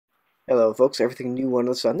Hello folks, everything new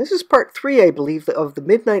under the sun. This is part 3, I believe, of the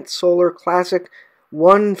Midnite Solar Classic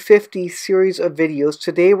 150 series of videos.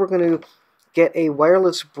 Today we're going to get a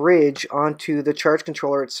wireless bridge onto the charge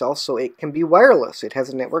controller itself so it can be wireless. It has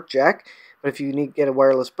a network jack, but if you need to get a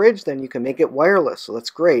wireless bridge, then you can make it wireless, so that's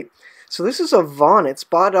great. So this is a VAP. It's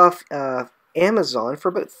bought off Amazon for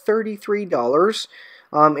about $33.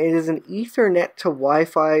 It is an Ethernet to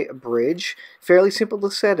Wi-Fi bridge, fairly simple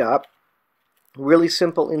to set up. Really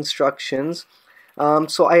simple instructions.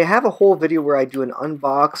 So I have a whole video where I do an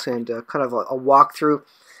unbox and kind of a walkthrough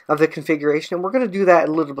of the configuration, and we're going to do that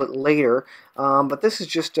a little bit later. But this is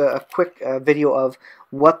just a quick video of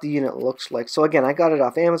what the unit looks like. So again, I got it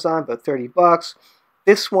off Amazon, about 30 bucks.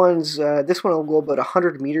 This one will go about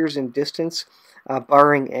 100 meters in distance,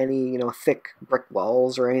 barring any thick brick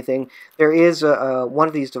walls or anything. There is one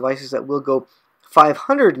of these devices that will go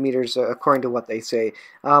 500 meters according to what they say.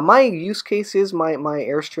 My use case is my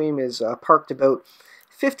Airstream is parked about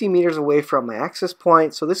 50 meters away from my access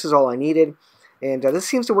point, so this is all I needed. And this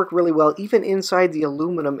seems to work really well even inside the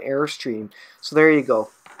aluminum Airstream. So there you go.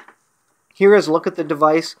 Here is a look at the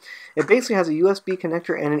device. It basically has a USB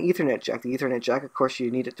connector and an Ethernet jack. The Ethernet jack, of course,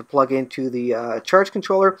 you need it to plug into the charge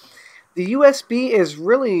controller. The USB is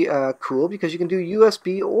really cool because you can do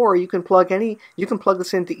USB, or you can plug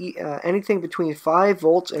this into anything between 5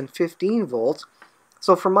 volts and 15 volts.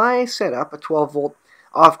 So for my setup, a 12 volt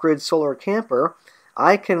off-grid solar camper,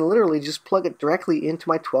 I can literally just plug it directly into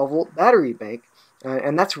my 12 volt battery bank,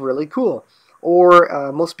 and that's really cool.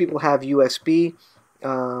 Or most people have USB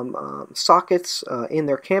sockets in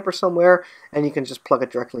their camper somewhere, and you can just plug it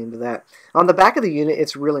directly into that. On the back of the unit,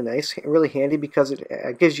 it's really nice, really handy, because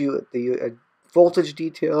it gives you the voltage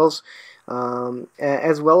details,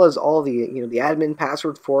 as well as all the the admin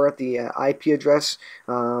password for it, the IP address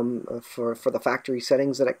for the factory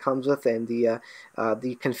settings that it comes with, and the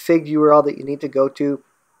config URL that you need to go to.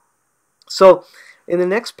 So in the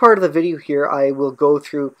next part of the video here, I will go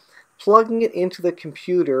through plugging it into the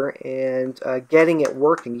computer and getting it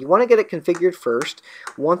working. You want to get it configured first.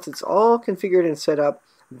 Once it's all configured and set up,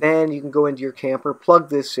 then you can go into your camper, plug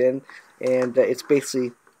this in, and it's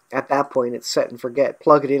basically, at that point, it's set and forget.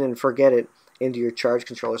 Plug it in and forget it into your charge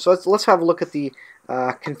controller. So let's have a look at the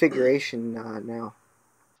configuration now.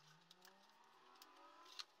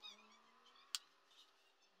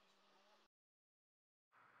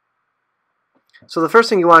 So the first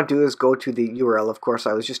thing you want to do is go to the URL. Of course,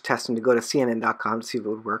 I was just testing to go to CNN.com to see if it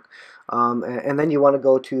would work. And then you want to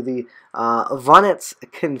go to the VAP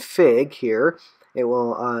config here. It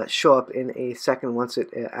will show up in a second once it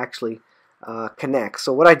actually connects.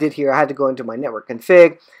 So what I did here, I had to go into my network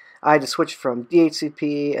config. I had to switch from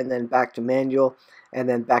DHCP and then back to manual and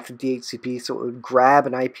then back to DHCP. So it would grab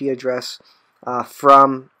an IP address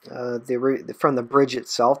from the bridge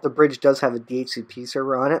itself. The bridge does have a DHCP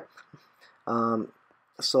server on it.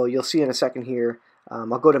 So you'll see in a second here,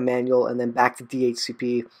 I'll go to manual and then back to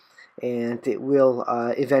DHCP, and it will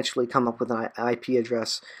eventually come up with an IP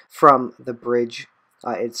address from the bridge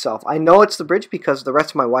itself. I know it's the bridge because the rest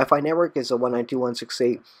of my Wi-Fi network is a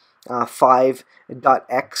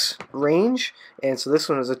 192.168.5.x range, and so this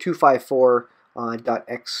one is a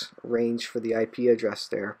 254.x range for the IP address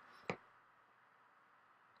there.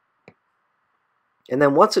 And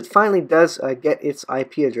then once it finally does get its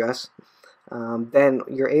IP address, then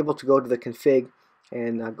you're able to go to the config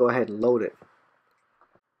and go ahead and load it.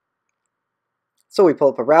 So we pull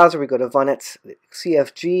up a browser, we go to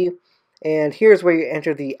VAP11G, and here's where you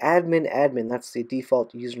enter the admin. That's the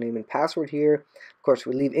default username and password here. Of course,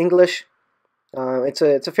 we leave English. It's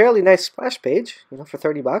a fairly nice splash page, for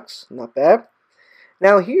 30 bucks, not bad.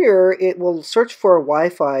 Now here it will search for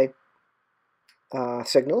Wi-Fi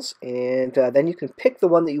signals, and then you can pick the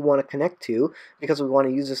one that you want to connect to, because we want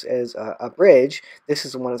to use this as a bridge. This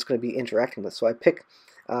is the one it's going to be interacting with. So I pick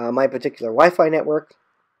my particular Wi-Fi network,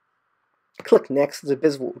 click next.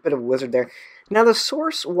 There's a bit of a wizard there. Now the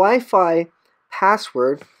source Wi-Fi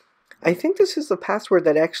password, I think this is the password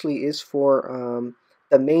that actually is for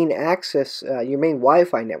the main access, your main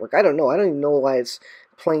Wi-Fi network. I don't know. I don't even know why it's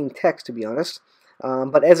plain text, to be honest.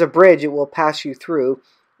 But as a bridge, it will pass you through,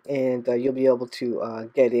 and you'll be able to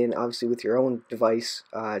get in, obviously, with your own device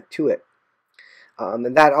to it.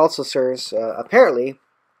 And that also serves, apparently,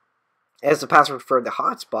 as the password for the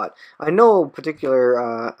hotspot. I know a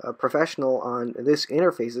particular professional on this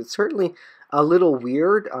interface. It's certainly a little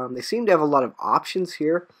weird. They seem to have a lot of options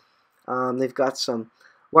here. They've got some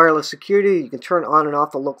wireless security. You can turn on and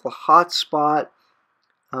off the local hotspot.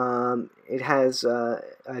 It has a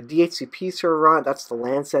DHCP server on it. That's the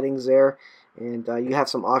LAN settings there. And you have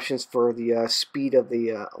some options for the speed of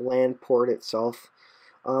the LAN port itself.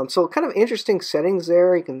 So kind of interesting settings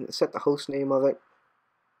there. You can set the host name of it.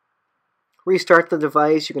 Restart the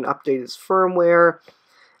device. You can update its firmware,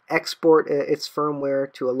 export its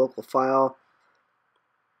firmware to a local file.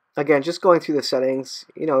 Again, just going through the settings,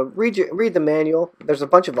 read the manual. There's a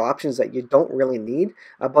bunch of options that you don't really need,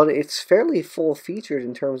 but it's fairly full-featured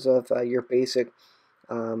in terms of your basic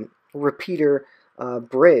repeater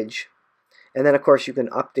bridge. And then, of course, you can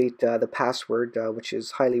update the password, which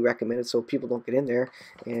is highly recommended so people don't get in there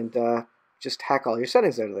and just hack all your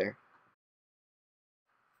settings out of there.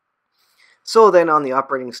 So then on the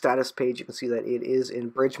operating status page, you can see that it is in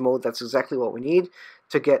bridge mode. That's exactly what we need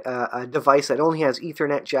to get a device that only has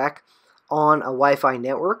Ethernet jack on a Wi-Fi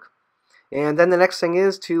network. And then the next thing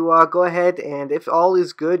is to go ahead and, if all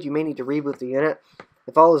is good, you may need to reboot the unit.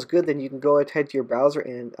 If all is good, then you can go ahead to your browser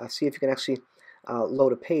and see if you can actually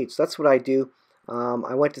load a page. So that's what I do.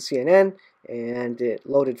 I went to CNN and it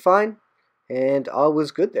loaded fine and all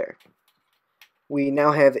was good there. We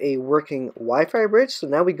now have a working Wi-Fi bridge, so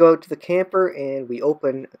now we go to the camper and we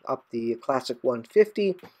open up the classic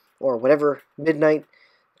 150 or whatever Midnite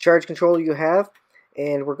charge controller you have,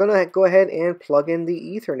 and we're going to go ahead and plug in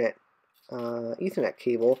the Ethernet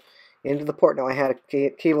cable into the port. Now I had a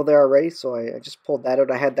cable there already, so I just pulled that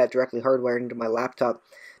out. I had that directly hardwired into my laptop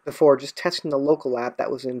before, just testing the local app.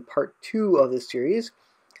 That was in part 2 of this series.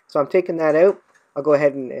 So I'm taking that out. I'll go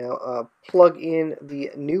ahead and plug in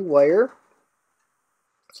the new wire.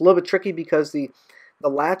 It's a little bit tricky because the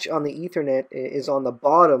latch on the Ethernet is on the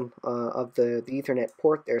bottom of the Ethernet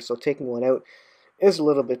port there, so taking one out is a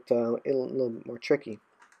little bit more tricky.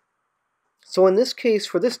 So in this case,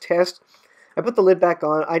 for this test, I put the lid back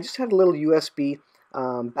on. I just had a little USB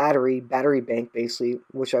battery bank, basically,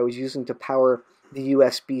 which I was using to power the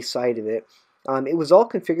USB side of it. It was all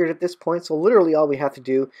configured at this point, so literally all we have to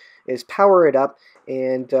do is power it up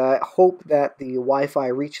and hope that the Wi-Fi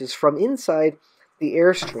reaches from inside the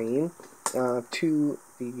Airstream to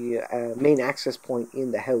the main access point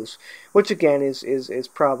in the house, which again is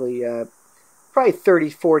probably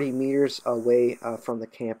 30-40 meters away from the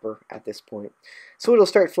camper at this point. So it'll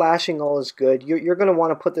start flashing, all is good. You're going to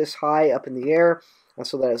want to put this high up in the air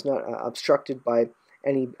so that it's not obstructed by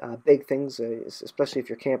any big things, especially if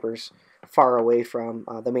your camper's far away from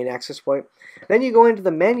the main access point. Then you go into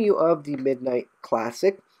the menu of the Midnite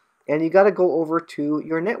Classic, and you got to go over to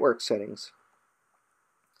your network settings.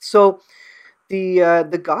 So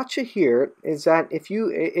the gotcha here is that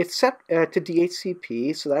it's set to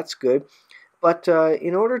DHCP, so that's good. But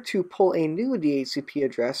in order to pull a new DHCP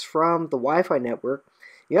address from the Wi-Fi network,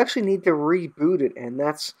 you actually need to reboot it, and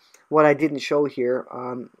that's what I didn't show here.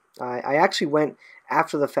 I actually went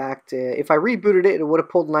after the fact. If I rebooted it, it would have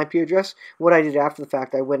pulled an IP address. What I did after the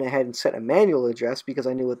fact, I went ahead and set a manual address because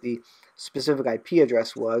I knew what the specific IP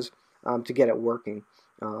address was to get it working.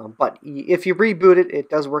 But if you reboot it, it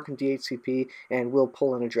does work in DHCP and will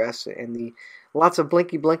pull an address. And the lots of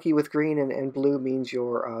blinky with green and blue means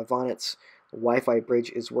your Vonnett's Wi-Fi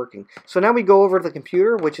bridge is working. So now we go over to the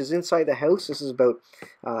computer, which is inside the house. This is about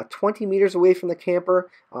 20 meters away from the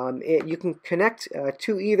camper. You can connect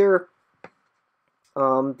to either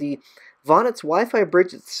the Vonnett's Wi-Fi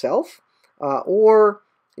bridge itself or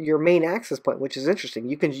your main access point, which is interesting.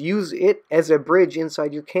 You can use it as a bridge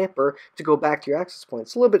inside your camper to go back to your access point.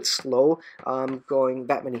 It's a little bit slow going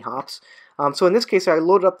that many hops. So in this case, I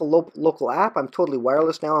loaded up the local app. I'm totally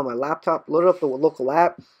wireless now on my laptop. Loaded up the local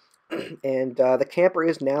app, and the camper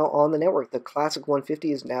is now on the network. The Classic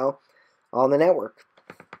 150 is now on the network.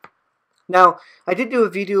 Now, I did do a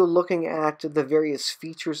video looking at the various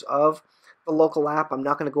features of the local app. I'm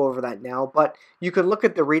not going to go over that now, but you can look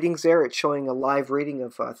at the readings there. It's showing a live reading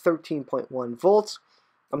of 13.1 volts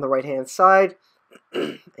on the right hand side,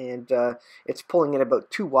 and it's pulling in about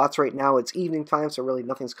 2 watts right now. It's evening time, so really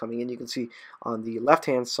nothing's coming in. You can see on the left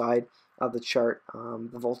hand side of the chart the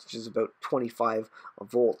voltage is about 25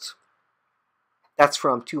 volts. That's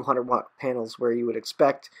from 200 watt panels, where you would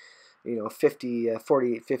expect 50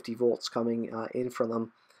 volts coming in from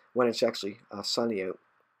them when it's actually sunny out.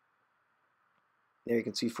 There you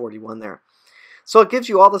can see 41 there. So it gives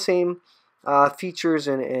you all the same features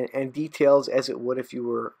and details as it would if you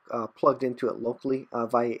were plugged into it locally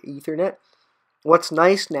via Ethernet. What's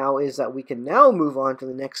nice now is that we can now move on to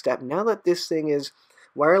the next step. Now that this thing is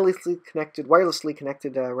wirelessly connected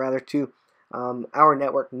rather to our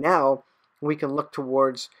network, now we can look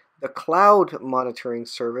towards the cloud monitoring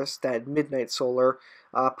service that Midnite Solar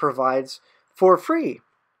provides for free.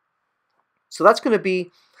 So that's going to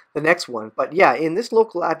be the next one. But yeah, in this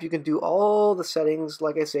local app, you can do all the settings,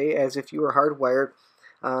 like I say, as if you were hardwired.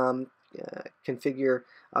 Configure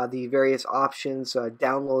the various options,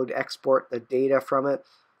 download, export the data from it.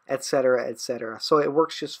 etc., etc. So it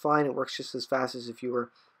works just fine. It works just as fast as if you were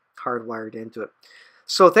hardwired into it.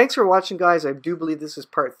 So thanks for watching, guys. I do believe this is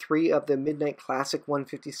part 3 of the Midnite Classic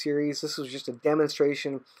 150 series. This was just a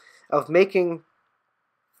demonstration of making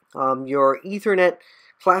your Ethernet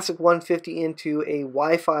Classic 150 into a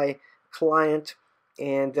Wi-Fi client,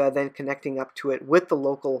 and then connecting up to it with the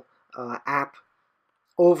local app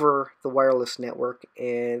over the wireless network,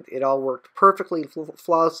 and it all worked perfectly,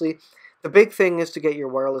 flawlessly. The big thing is to get your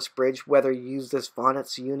wireless bridge, whether you use this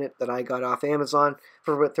Vonnett's unit that I got off Amazon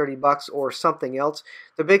for about 30 bucks or something else.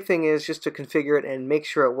 The big thing is just to configure it and make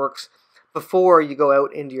sure it works before you go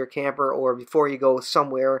out into your camper, or before you go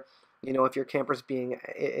somewhere. You know, if your camper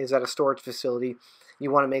is at a storage facility, you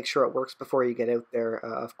want to make sure it works before you get out there,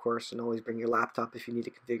 of course, and always bring your laptop if you need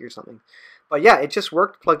to configure something. But yeah, it just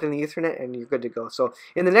worked, plugged in the Ethernet, and you're good to go. So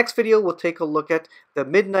in the next video, we'll take a look at the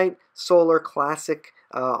Midnite Solar Classic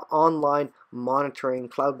online monitoring,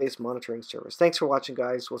 cloud-based monitoring service. Thanks for watching,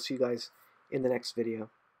 guys. We'll see you guys in the next video.